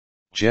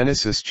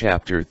Genesis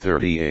chapter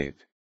 38.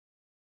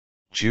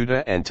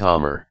 Judah and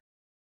Tamar.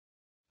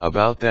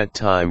 About that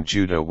time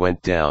Judah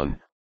went down,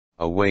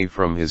 away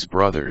from his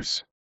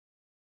brothers,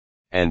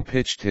 and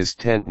pitched his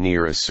tent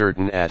near a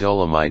certain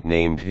Adullamite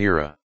named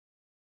Hira.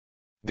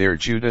 There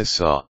Judah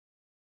saw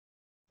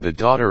the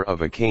daughter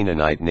of a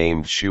Canaanite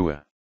named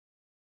Shua.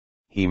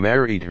 He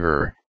married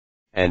her,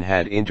 and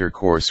had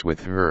intercourse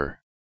with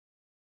her.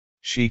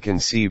 She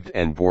conceived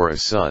and bore a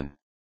son,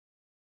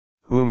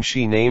 whom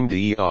she named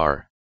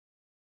Er.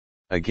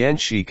 Again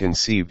she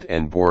conceived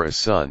and bore a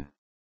son,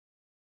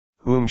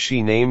 whom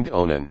she named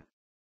Onan.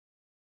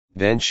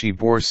 Then she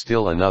bore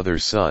still another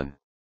son,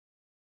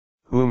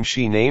 whom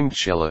she named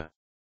Shelah.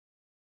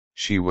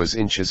 She was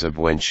in Chizib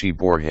when she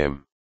bore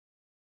him.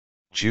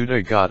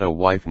 Judah got a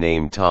wife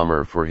named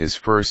Tamar for his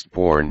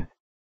firstborn,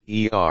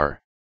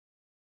 Er.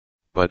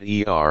 But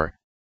Er,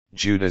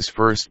 Judah's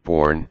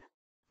firstborn,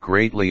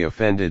 greatly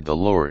offended the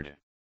Lord.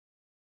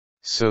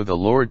 So the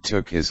Lord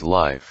took his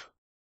life.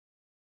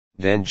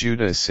 Then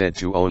Judah said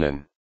to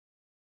Onan,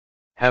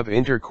 "Have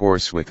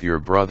intercourse with your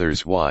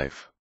brother's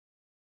wife,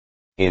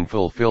 in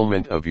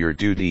fulfillment of your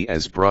duty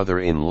as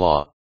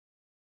brother-in-law,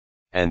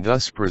 and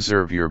thus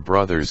preserve your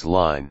brother's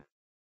line."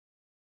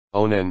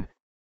 Onan,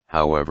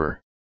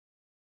 however,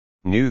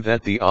 knew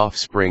that the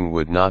offspring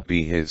would not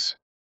be his.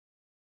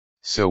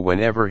 So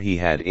whenever he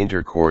had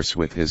intercourse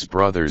with his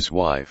brother's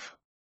wife,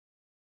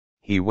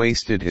 he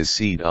wasted his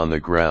seed on the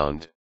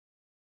ground,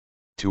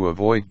 to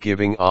avoid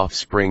giving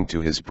offspring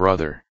to his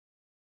brother.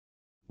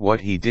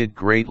 What he did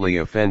greatly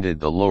offended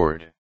the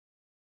Lord,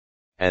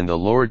 and the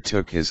Lord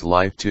took his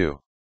life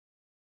too.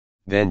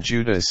 Then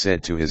Judah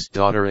said to his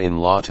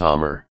daughter-in-law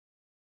Tamar,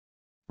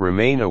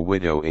 "Remain a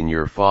widow in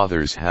your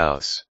father's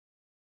house,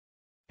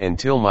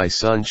 until my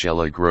son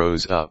Shelah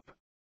grows up."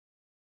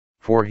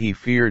 For he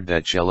feared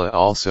that Shelah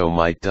also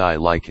might die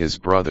like his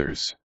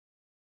brothers.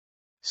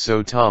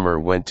 So Tamar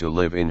went to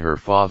live in her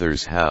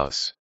father's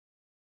house.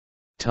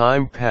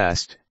 Time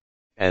passed,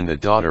 and the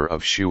daughter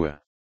of Shua,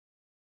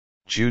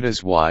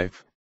 Judah's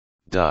wife,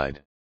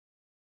 died.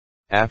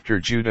 After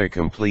Judah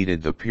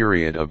completed the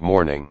period of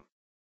mourning,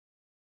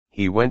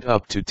 he went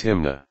up to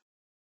Timnah,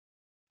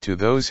 to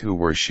those who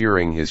were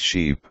shearing his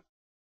sheep,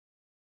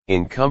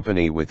 in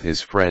company with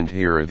his friend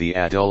Hira the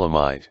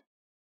Adullamite.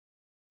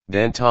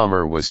 Then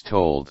Tamar was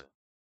told,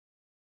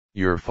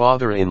 "Your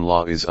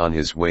father-in-law is on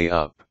his way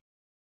up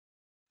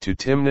to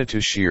Timnah to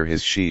shear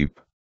his sheep."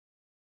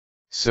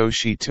 So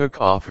she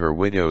took off her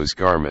widow's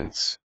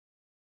garments,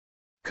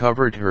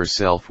 covered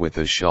herself with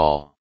a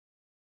shawl,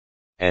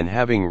 and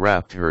having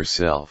wrapped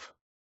herself,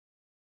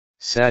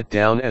 sat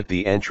down at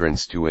the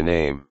entrance to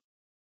Enaim,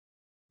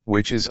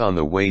 which is on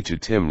the way to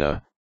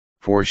Timnah,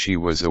 for she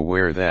was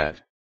aware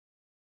that,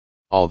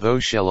 although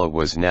Shelah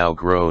was now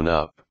grown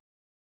up,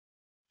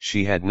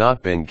 she had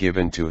not been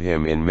given to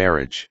him in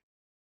marriage.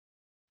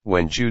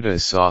 When Judah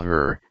saw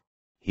her,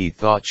 he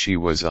thought she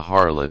was a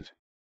harlot,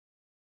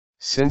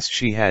 since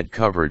she had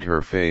covered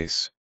her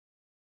face.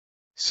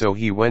 So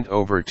he went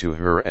over to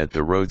her at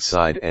the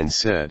roadside and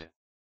said,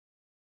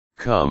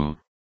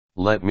 "Come,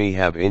 let me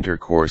have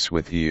intercourse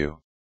with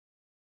you."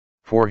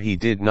 For he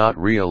did not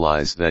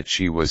realize that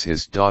she was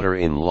his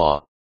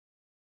daughter-in-law.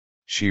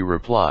 She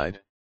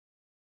replied,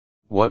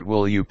 "What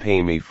will you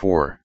pay me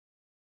for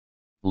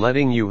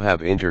letting you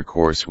have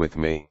intercourse with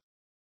me?"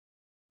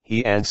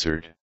 He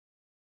answered,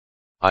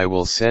 "I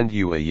will send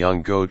you a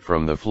young goat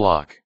from the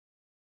flock."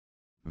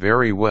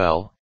 "Very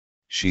well,"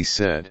 she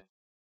said,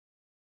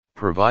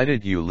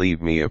 "provided you leave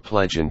me a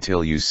pledge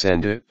until you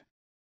send it."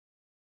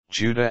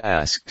 Judah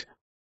asked,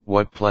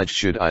 "What pledge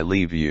should I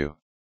leave you?"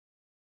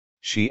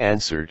 She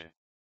answered,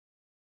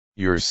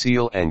 "Your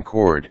seal and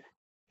cord,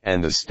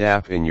 and the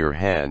staff in your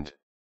hand."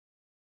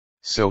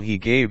 So he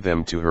gave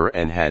them to her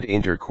and had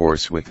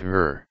intercourse with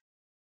her,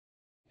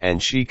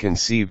 and she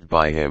conceived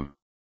by him.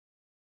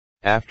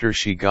 After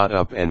she got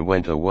up and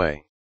went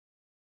away,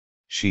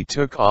 she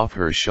took off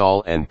her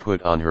shawl and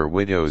put on her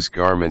widow's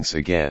garments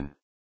again.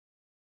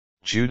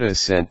 Judah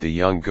sent the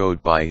young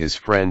goat by his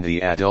friend the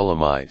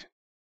Adullamite,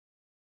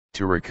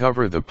 to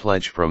recover the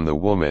pledge from the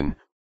woman,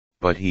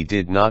 but he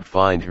did not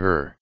find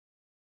her.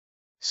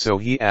 So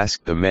he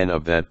asked the men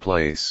of that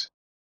place,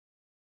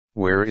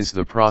 "Where is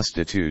the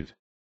prostitute?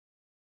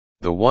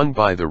 The one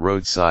by the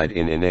roadside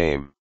in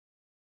Enaim?"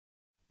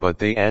 But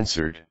they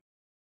answered,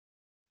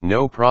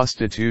 "No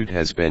prostitute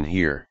has been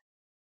here."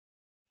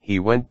 He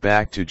went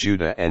back to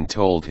Judah and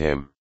told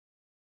him,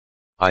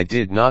 "I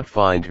did not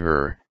find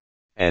her,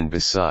 and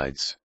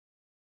besides,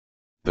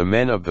 the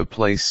men of the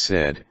place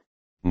said,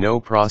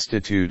 'No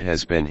prostitute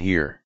has been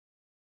here.'"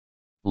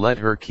 "Let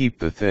her keep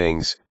the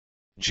things,"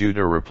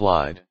 Judah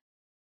replied.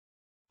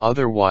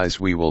 "Otherwise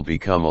we will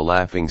become a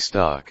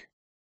laughingstock.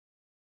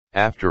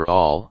 After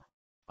all,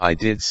 I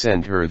did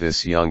send her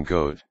this young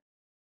goat.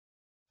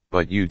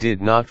 But you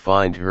did not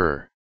find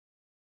her."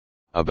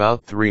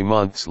 About 3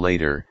 months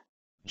later,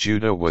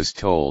 Judah was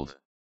told,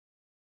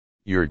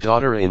 "Your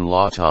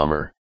daughter-in-law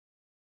Tamar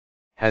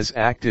has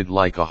acted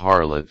like a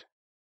harlot,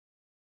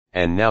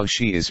 and now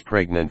she is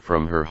pregnant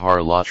from her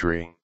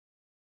harlotry."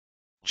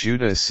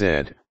 Judah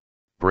said,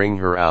 "Bring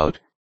her out,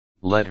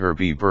 let her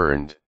be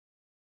burned."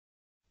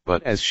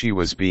 But as she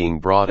was being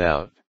brought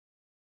out,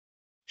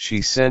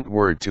 she sent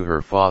word to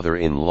her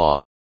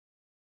father-in-law,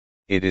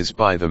 "It is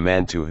by the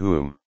man to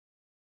whom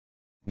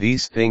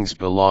these things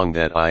belong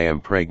that I am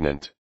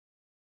pregnant."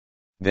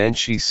 Then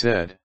she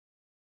said,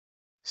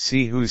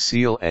 "See whose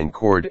seal and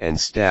cord and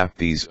staff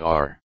these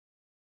are."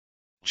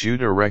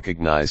 Judah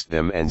recognized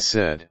them and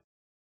said,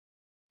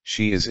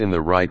 "She is in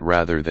the right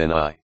rather than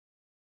I,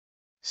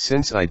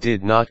 since I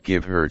did not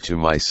give her to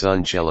my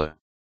son Shelah."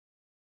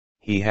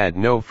 He had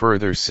no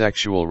further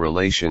sexual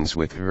relations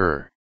with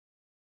her.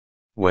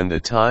 When the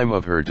time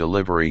of her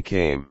delivery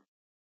came,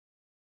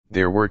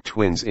 there were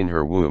twins in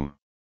her womb.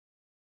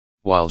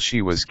 While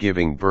she was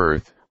giving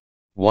birth,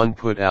 one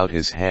put out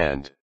his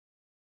hand,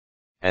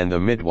 and the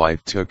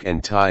midwife took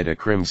and tied a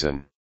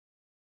crimson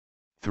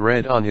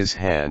thread on his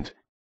hand,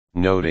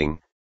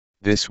 noting,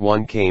 "This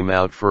one came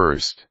out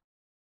first."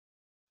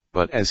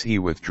 But as he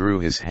withdrew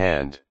his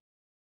hand,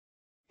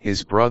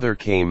 his brother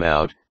came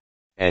out,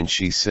 and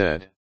she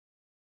said,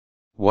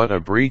 "What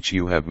a breach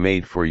you have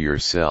made for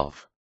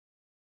yourself."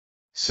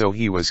 So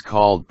he was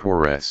called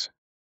Perez.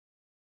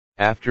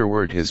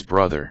 Afterward his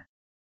brother,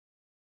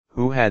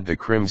 who had the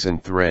crimson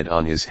thread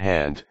on his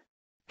hand,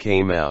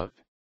 came out.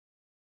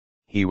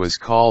 He was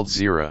called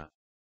Zerah.